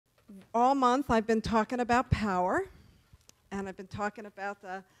all month I've been talking about power, and I've been talking about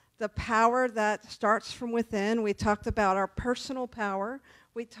the power that starts from within. We talked about our personal power.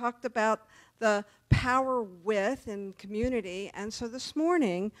 We talked about the power with in community. And so this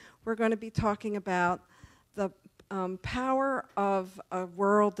morning, we're going to be talking about the power of a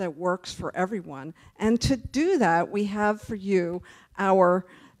world that works for everyone. And to do that, we have for you our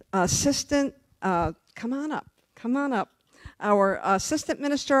assistant, come on up. Our assistant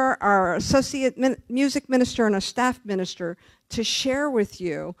minister, our associate music minister, and a staff minister to share with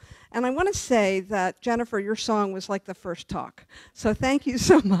you. And I want to say that, Jennifer, your song was like the first talk. So thank you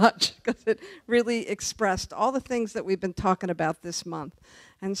so much, because it really expressed all the things that we've been talking about this month.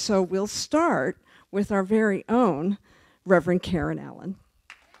 And so we'll start with our very own Reverend Karyn Allen.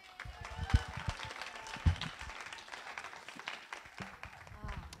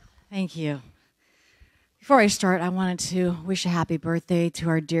 Thank you. Before I start, I wanted to wish a happy birthday to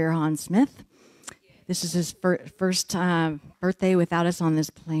our dear Hans Smith. This is his first birthday without us on this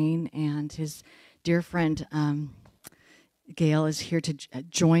plane, and his dear friend Gail is here to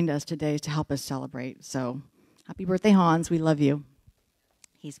join us today to help us celebrate. So happy birthday, Hans. We love you.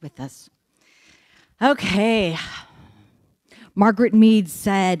 He's with us. Okay. Margaret Mead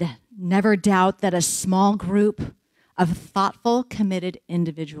said, "Never doubt that a small group of thoughtful, committed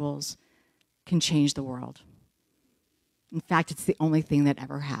individuals can change the world. In fact, it's the only thing that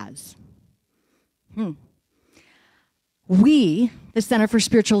ever has." We, the Center for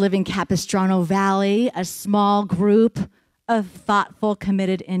Spiritual Living Capistrano Valley, a small group of thoughtful,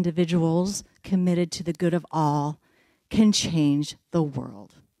 committed individuals committed to the good of all, can change the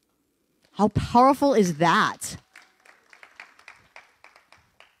world. How powerful is that?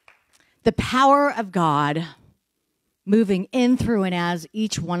 The power of God moving in, through, and as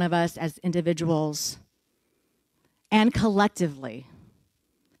each one of us as individuals and collectively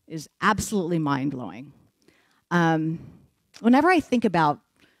is absolutely mind-blowing. Whenever I think about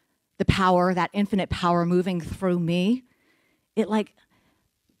the power, that infinite power moving through me, it like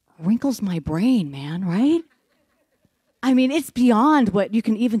wrinkles my brain, man, right? I mean, it's beyond what you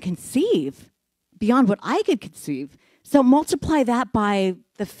can even conceive, beyond what I could conceive. So multiply that by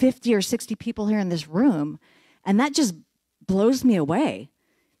the 50 or 60 people here in this room, and that just blows me away.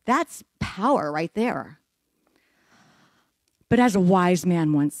 That's power right there. But as a wise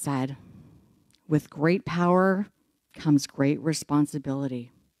man once said, with great power comes great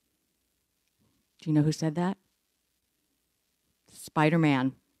responsibility. Do you know who said that?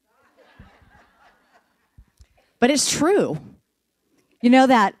 Spider-Man. But it's true. You know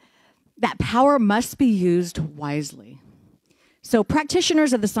that power must be used wisely. So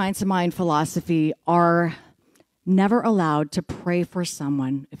practitioners of the science of mind philosophy are never allowed to pray for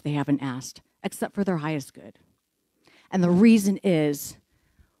someone if they haven't asked, except for their highest good. And the reason is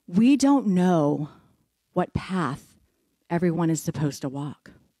we don't know what path everyone is supposed to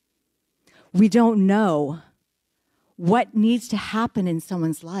walk. We don't know what needs to happen in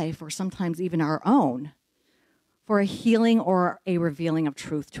someone's life, or sometimes even our own, for a healing or a revealing of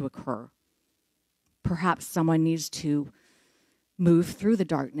truth to occur. Perhaps someone needs to move through the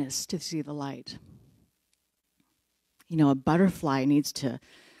darkness to see the light. You know, a butterfly needs to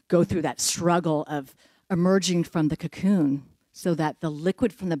go through that struggle of emerging from the cocoon so that the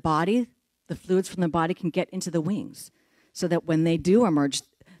liquid from the body, the fluids from the body, can get into the wings, so that when they do emerge,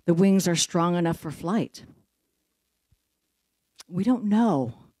 the wings are strong enough for flight. We don't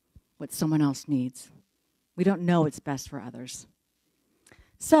know what someone else needs. We don't know what's best for others.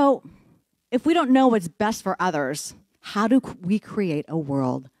 So if we don't know what's best for others, how do we create a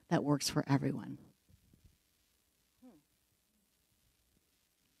world that works for everyone?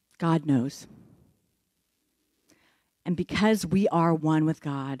 God knows. And because we are one with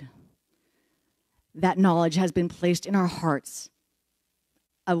God, that knowledge has been placed in our hearts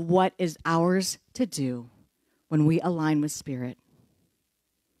of what is ours to do when we align with Spirit.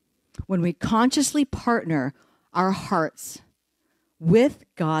 When we consciously partner our hearts with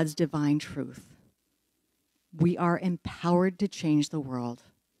God's divine truth, we are empowered to change the world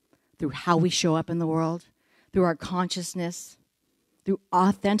through how we show up in the world, through our consciousness, through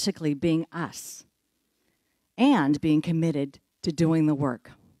authentically being us, and being committed to doing the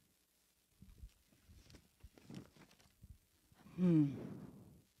work.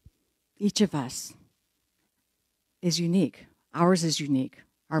 Each of us is unique. Ours is unique.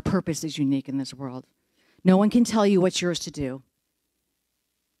 Our purpose is unique in this world. No one can tell you what's yours to do.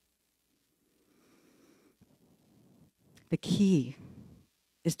 The key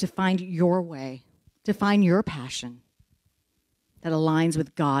is to find your way, to find your passion that aligns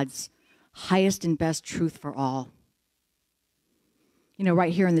with God's highest and best truth for all.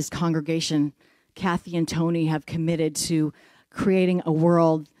 right here in this congregation, Kathy and Tony have committed to creating a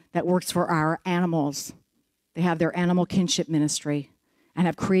world that works for our animals. They have their animal kinship ministry and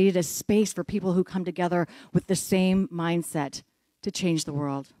have created a space for people who come together with the same mindset to change the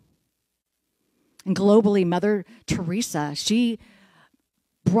world. And globally, Mother Teresa, she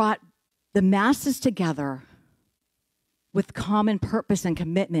brought the masses together with common purpose and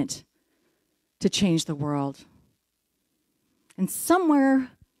commitment to change the world. And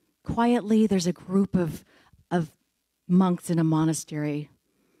somewhere, quietly, there's a group of monks in a monastery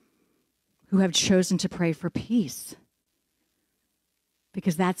who have chosen to pray for peace,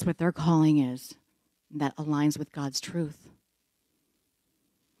 because that's what their calling is, that aligns with God's truth.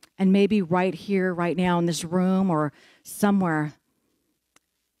 And maybe right here, right now in this room or somewhere,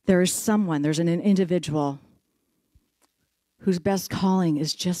 there's an individual whose best calling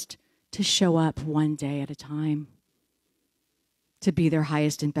is just to show up one day at a time, to be their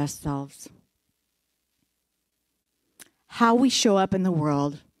highest and best selves. How we show up in the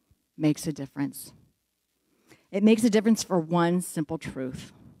world makes a difference. It makes a difference for one simple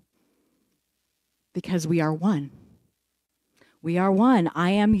truth. Because we are one. We are one.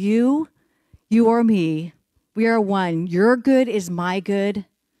 I am you. You are me. We are one. Your good is my good.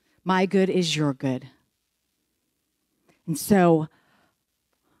 My good is your good. And so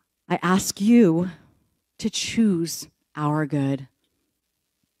I ask you to choose our good.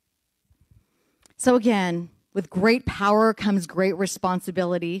 So again, with great power comes great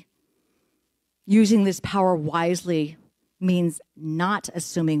responsibility. Using this power wisely means not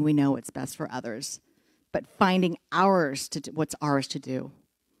assuming we know what's best for others, but finding what's ours to do.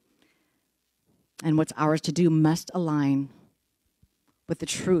 And what's ours to do must align with the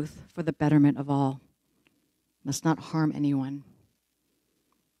truth for the betterment of all. Must not harm anyone.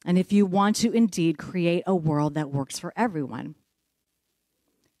 And if you want to indeed create a world that works for everyone,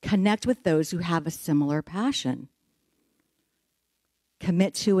 connect with those who have a similar passion.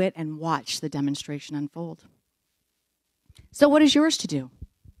 Commit to it and watch the demonstration unfold. So what is yours to do?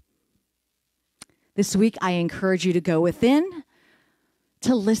 This week, I encourage you to go within,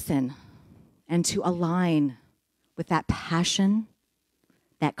 to listen, and to align with that passion,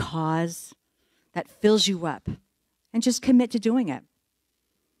 that cause that fills you up, and just commit to doing it.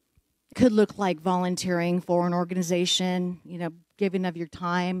 It could look like volunteering for an organization, giving of your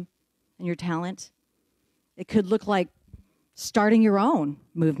time and your talent. It could look like starting your own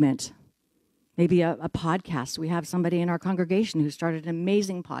movement, maybe a podcast. We have somebody in our congregation who started an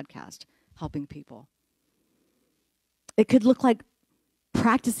amazing podcast helping people. It could look like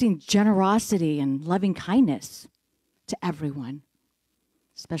practicing generosity and loving kindness to everyone,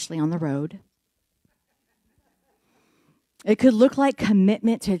 especially on the road. It could look like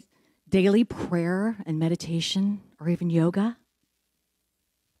commitment to daily prayer and meditation or even yoga.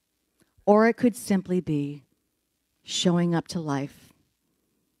 Or it could simply be showing up to life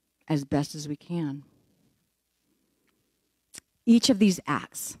as best as we can. Each of these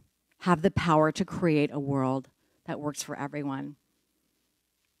acts have the power to create a world that works for everyone,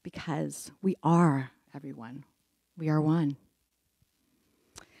 because we are everyone. We are one.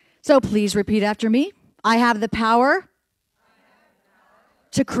 So please repeat after me. I have the power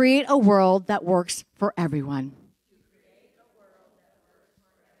to create a world that works for everyone.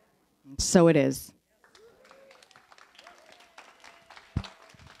 So it is.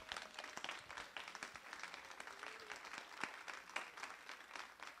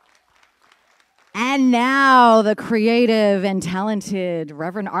 And now the creative and talented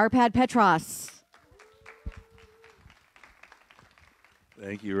Reverend Arpad Petrass.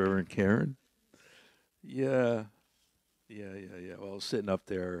 Thank you, Reverend Karyn. Yeah. Well, I was sitting up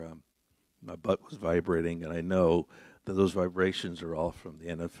there, my butt was vibrating, and I know that those vibrations are all from the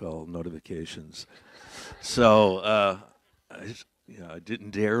NFL notifications. So I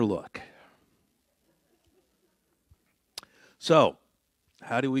didn't dare look. So,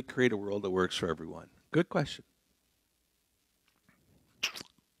 how do we create a world that works for everyone? Good question.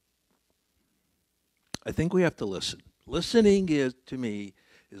 I think we have to listen. Listening to me,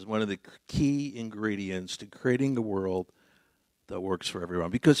 is one of the key ingredients to creating a world that works for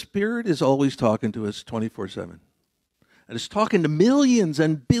everyone. Because Spirit is always talking to us 24/7. And it's talking to millions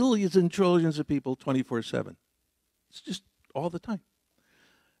and billions and trillions of people 24/7. It's just all the time.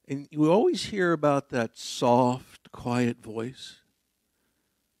 And you always hear about that soft, quiet voice.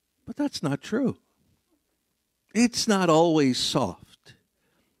 But that's not true. It's not always soft.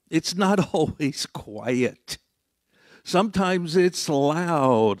 It's not always quiet. Sometimes it's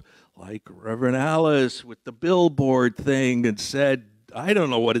loud, like Reverend Alice with the billboard thing and said, I don't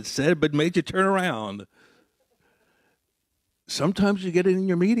know what it said, but made you turn around. Sometimes you get it in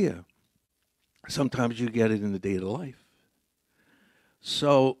your media. Sometimes you get it in the daily life.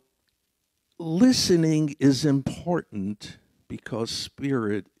 So listening is important because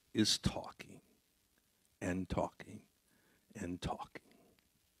Spirit is talking and talking and talking.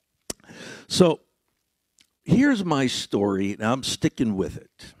 So here's my story, and I'm sticking with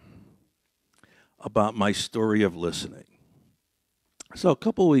it, about my story of listening. So a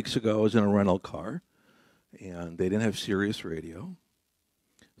couple of weeks ago, I was in a rental car, and they didn't have Sirius radio.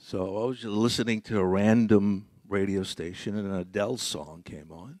 So I was just listening to a random radio station, and an Adele song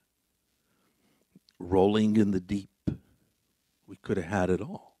came on. Rolling in the Deep. We could have had it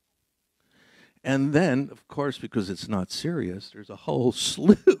all. And then, of course, because it's not Sirius, there's a whole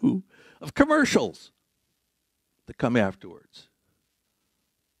slew of commercials that come afterwards.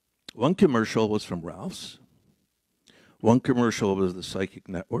 One commercial was from Ralph's. One commercial was the Psychic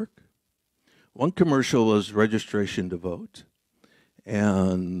Network. One commercial was Registration to Vote.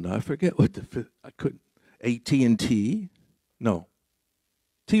 And I forget what AT&T, no,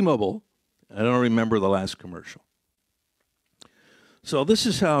 T-Mobile. I don't remember the last commercial. So this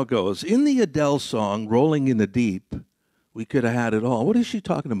is how it goes. In the Adele song, Rolling in the Deep, we could have had it all. What is she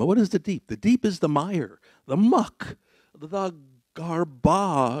talking about? What is the deep? The deep is the mire, the muck, the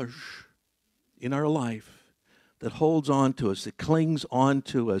garbage in our life that holds on to us, that clings on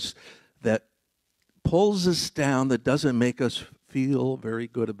to us, that pulls us down, that doesn't make us feel very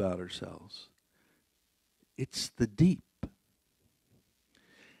good about ourselves. It's the deep.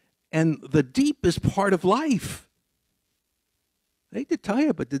 And the deep is part of life. I hate to tell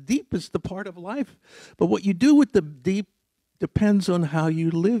you, but the deep is the part of life. But what you do with the deep depends on how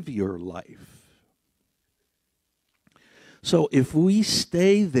you live your life. So if we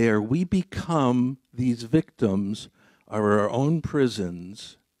stay there, we become these victims of our own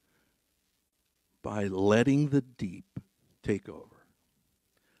prisons by letting the deep take over.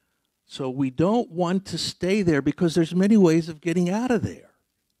 So we don't want to stay there because there's many ways of getting out of there.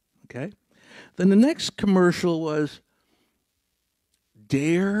 Okay? Then the next commercial was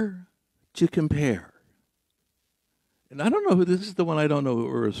Dare to Compare. And I don't know who this is, the one I don't know who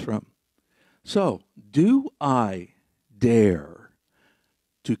it was from. So, do I dare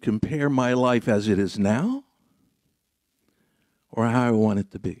to compare my life as it is now or how I want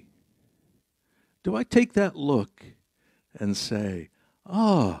it to be? Do I take that look and say,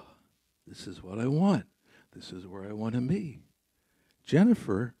 oh, this is what I want. This is where I want to be.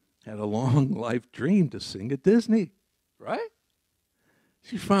 Jennifer had a long life dream to sing at Disney, right?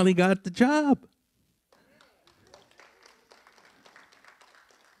 She finally got the job.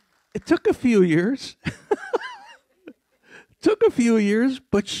 It took a few years.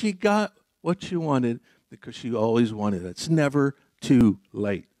 But she got what she wanted because she always wanted it. It's never too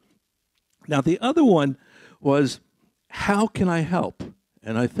late. Now, the other one was, how can I help?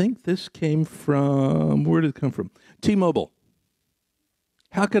 And I think this came from, where did it come from? T-Mobile.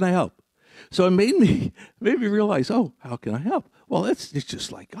 How can I help? So it made me realize, oh, how can I help? Well, it's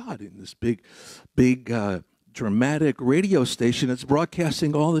just like God in this big, dramatic radio station that's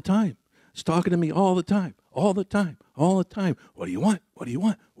broadcasting all the time. It's talking to me all the time. What do you want? What do you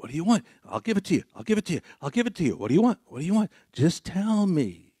want? What do you want? I'll give it to you. I'll give it to you. I'll give it to you. What do you want? What do you want? Just tell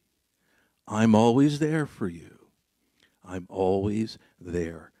me. I'm always there for you. I'm always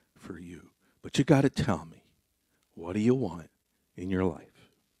there for you. But you got to tell me, what do you want in your life?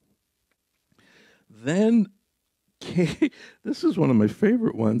 Then, this is one of my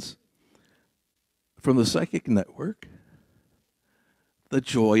favorite ones from the Psychic Network, the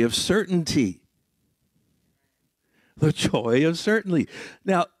joy of certainty. The joy of certainty.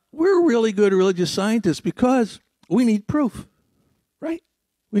 Now, we're really good religious scientists because we need proof, right?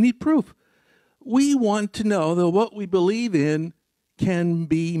 We need proof. We want to know that what we believe in can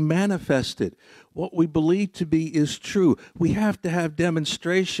be manifested. What we believe to be is true. We have to have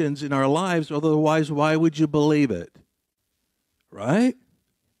demonstrations in our lives, otherwise, why would you believe it? Right?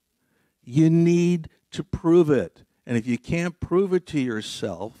 You need to prove it. And if you can't prove it to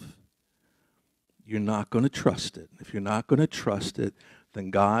yourself, you're not going to trust it. If you're not going to trust it,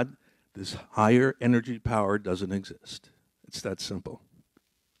 then God, this higher energy power, doesn't exist. It's that simple.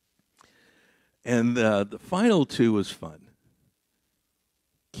 And the final two was fun.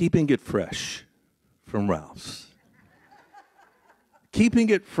 Keeping it fresh from Ralph's. Keeping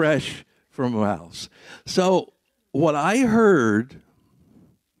it fresh from Ralph's. So what I heard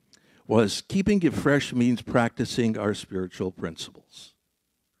was keeping it fresh means practicing our spiritual principles.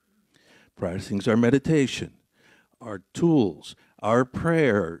 Practicing our meditation, our tools, our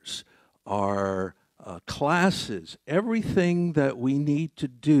prayers, our classes, everything that we need to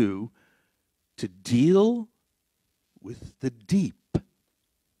do to deal with the deep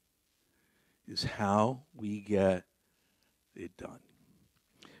is how we get it done.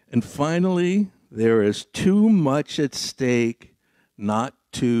 And finally, there is too much at stake not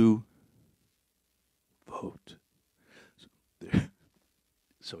to vote.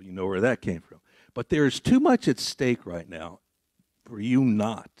 So you know where that came from. But there is too much at stake right now for you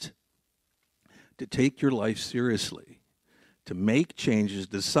not to take your life seriously, to make changes,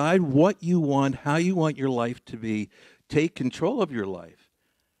 decide what you want, how you want your life to be, take control of your life,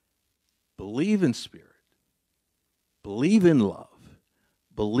 believe in spirit, believe in love,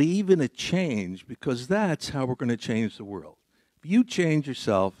 believe in a change, because that's how we're going to change the world. If you change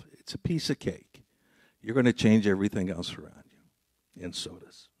yourself, it's a piece of cake. You're going to change everything else around you, and so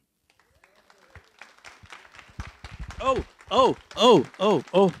does. Oh.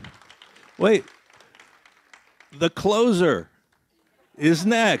 Wait. The closer is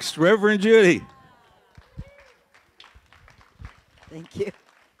next. Reverend Judee. Thank you.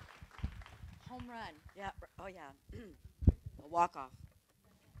 Home run. Yeah. Oh, yeah. A walk-off.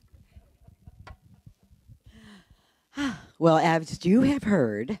 Well, as you have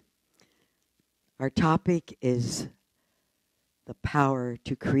heard, our topic is the power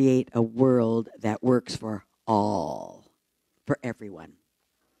to create a world that works for all, for everyone.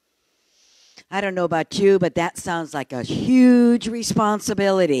 I don't know about you, but that sounds like a huge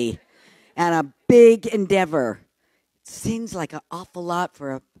responsibility and a big endeavor. It seems like an awful lot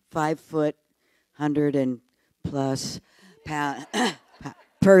for a 5 foot, 100 and plus pound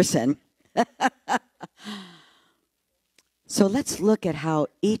person. So let's look at how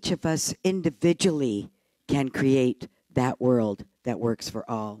each of us individually can create that world that works for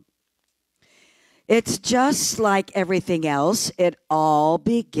all. It's just like everything else. It all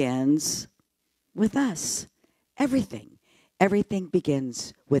begins with us. Everything. Everything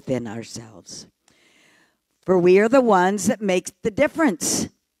begins within ourselves. For we are the ones that make the difference.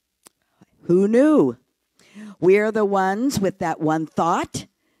 Who knew? We are the ones with that one thought,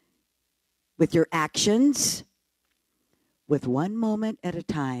 with your actions, with one moment at a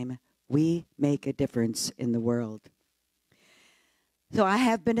time, we make a difference in the world. So I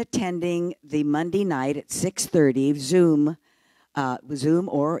have been attending the Monday night at 6:30 Zoom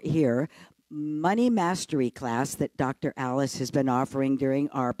or here, Money Mastery class that Dr. Alice has been offering during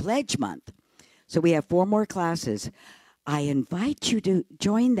our Pledge Month. So we have 4 more classes. I invite you to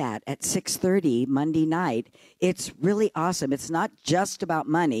join that at 6:30 Monday night. It's really awesome. It's not just about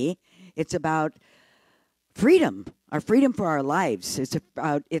money. It's about freedom, our freedom for our lives. It's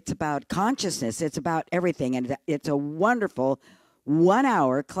about consciousness. It's about everything. And it's a wonderful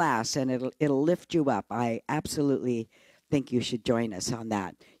 1-hour class, and it'll lift you up. I absolutely think you should join us on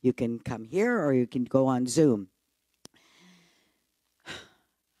that. You can come here or you can go on Zoom.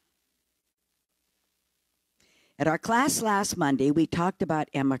 At our class last Monday, we talked about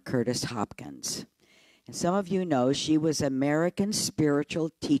Emma Curtis Hopkins. And some of you know she was an American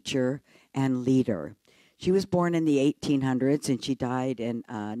spiritual teacher and leader. She was born in the 1800s and she died in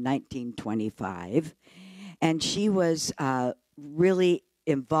 1925. And she was really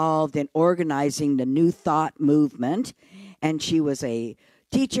involved in organizing the New Thought movement. And she was a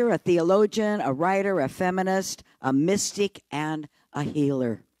teacher, a theologian, a writer, a feminist, a mystic, and a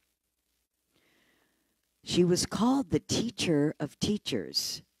healer. She was called the teacher of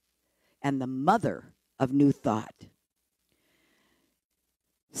teachers and the mother of New Thought.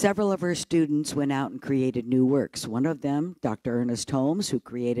 Several of her students went out and created new works. One of them, Dr. Ernest Holmes, who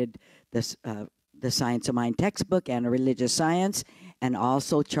created this, the Science of Mind textbook and Religious Science, and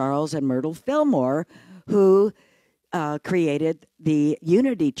also Charles and Myrtle Fillmore, who created the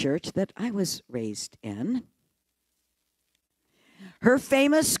Unity Church that I was raised in. Her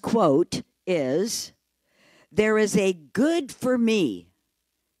famous quote is, "There is a good for me,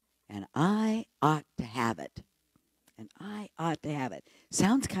 and I ought to have it." And I ought to have it.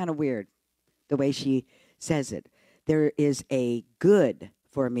 Sounds kind of weird, the way she says it. There is a good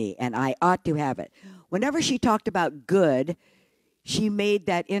for me, and I ought to have it. Whenever she talked about good, she made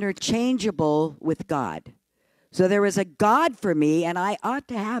that interchangeable with God. So there is a God for me, and I ought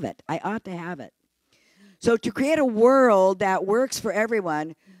to have it. I ought to have it. So to create a world that works for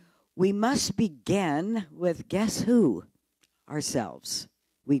everyone, we must begin with, guess who? Ourselves.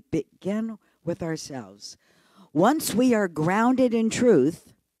 We begin with ourselves. Once we are grounded in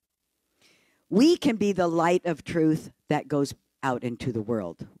truth, we can be the light of truth that goes out into the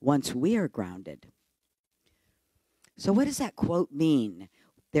world. Once we are grounded. So what does that quote mean?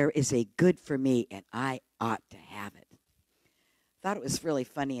 There is a good for me, and I ought to have it. Thought it was really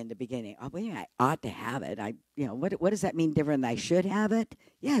funny in the beginning. Oh, well, yeah, I ought to have it. What does that mean different than I should have it?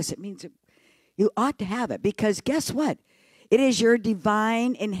 Yes, it means, You ought to have it because guess what? It is your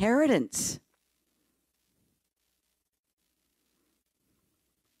divine inheritance.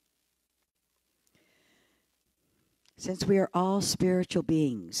 Since we are all spiritual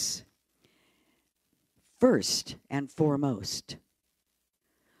beings, first and foremost,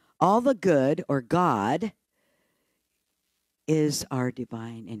 all the good, or God, is our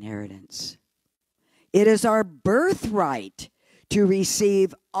divine inheritance. It is our birthright to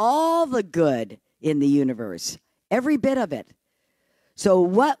receive all the good in the universe, every bit of it. So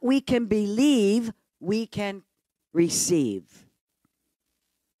what we can believe, we can receive.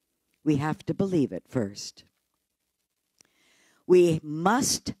 We have to believe it first. We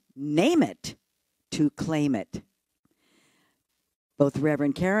must name it to claim it. Both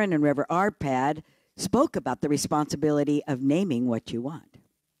Reverend Karyn and Reverend Arpad spoke about the responsibility of naming what you want.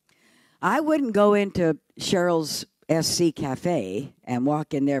 I wouldn't go into Cheryl's SC Cafe and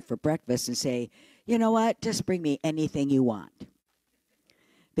walk in there for breakfast and say, you know what, just bring me anything you want.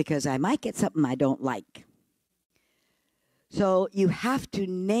 Because I might get something I don't like. So you have to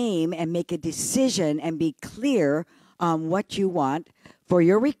name and make a decision and be clear on what you want for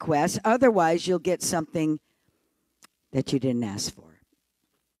your request. Otherwise, you'll get something that you didn't ask for.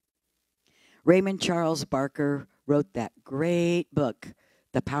 Raymond Charles Barker wrote that great book,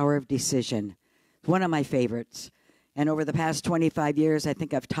 The Power of Decision. It's one of my favorites. And over the past 25 years, I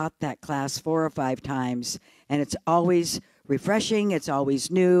think I've taught that class 4 or 5 times. And it's always refreshing, it's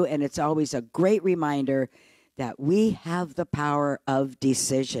always new, and it's always a great reminder that we have the power of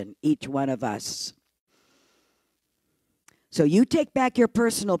decision, each one of us. So you take back your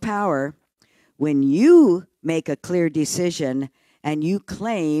personal power when you make a clear decision and you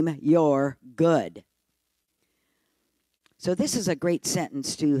claim your good. So this is a great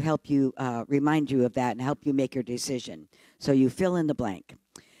sentence to help you, remind you of that and help you make your decision. So you fill in the blank.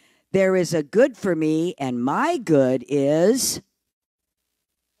 There is a good for me, and my good is?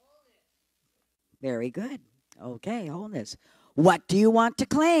 Very good. Okay, wholeness. What do you want to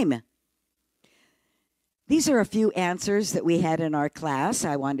claim? These are a few answers that we had in our class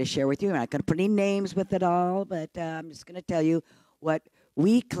I wanted to share with you. I'm not going to put any names with it all, but I'm just going to tell you what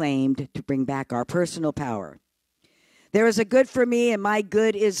we claimed to bring back our personal power. There is a good for me, and my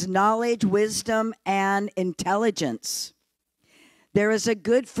good is knowledge, wisdom, and intelligence. There is a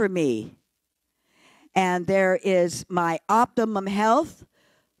good for me, and there is my optimum health,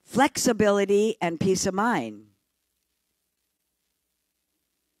 flexibility, and peace of mind.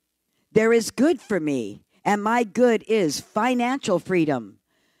 There is good for me, and my good is financial freedom,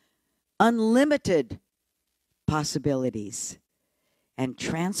 unlimited possibilities, and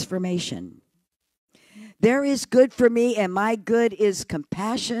transformation. There is good for me, and my good is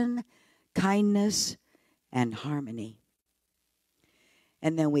compassion, kindness, and harmony.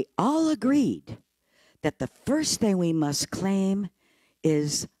 And then we all agreed that the first thing we must claim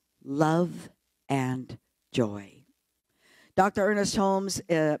is love and joy. Dr. Ernest Holmes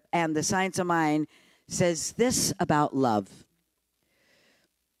and the Science of Mind says this about love.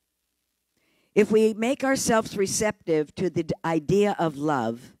 If we make ourselves receptive to the idea of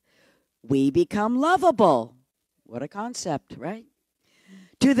love, we become lovable. What a concept, right?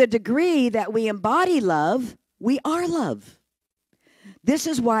 To the degree that we embody love, we are love. This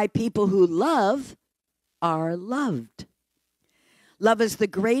is why people who love are loved. Love is the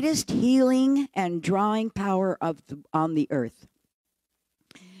greatest healing and drawing power on the earth.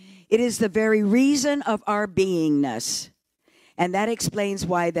 It is the very reason of our beingness. And that explains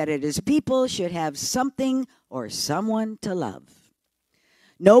why that it is people should have something or someone to love.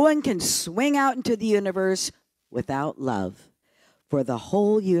 No one can swing out into the universe without love, for the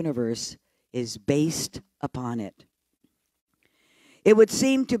whole universe is based upon it. It would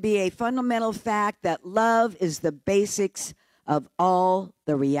seem to be a fundamental fact that love is the basics of all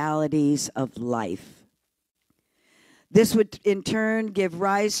the realities of life. This would in turn give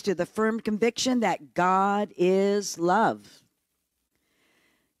rise to the firm conviction that God is love.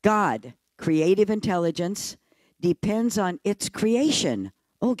 God, creative intelligence, depends on its creation.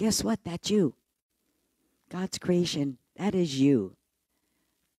 Oh, guess what? That's you. God's creation, that is you.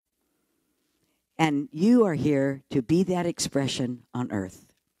 And you are here to be that expression on earth.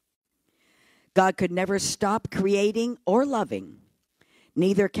 God could never stop creating or loving.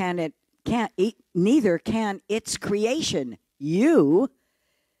 Neither can its creation, you,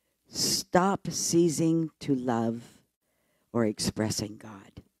 stop ceasing to love or expressing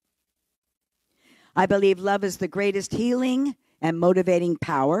God. I believe love is the greatest healing and motivating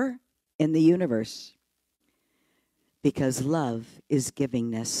power in the universe, because love is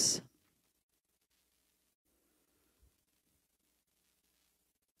givingness.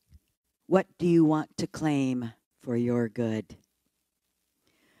 What do you want to claim for your good?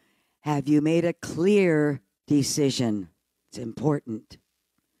 Have you made a clear decision? It's important.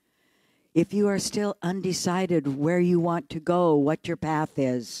 If you are still undecided where you want to go, what your path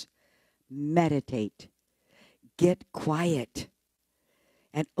is, meditate. Get quiet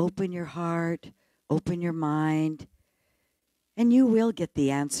and open your heart, open your mind, and you will get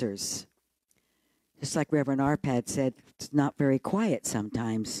the answers. Just like Reverend Arpad said, it's not very quiet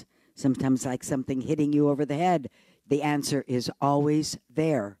sometimes. Sometimes like something hitting you over the head. The answer is always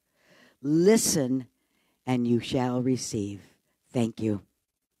there. Listen, and you shall receive. Thank you.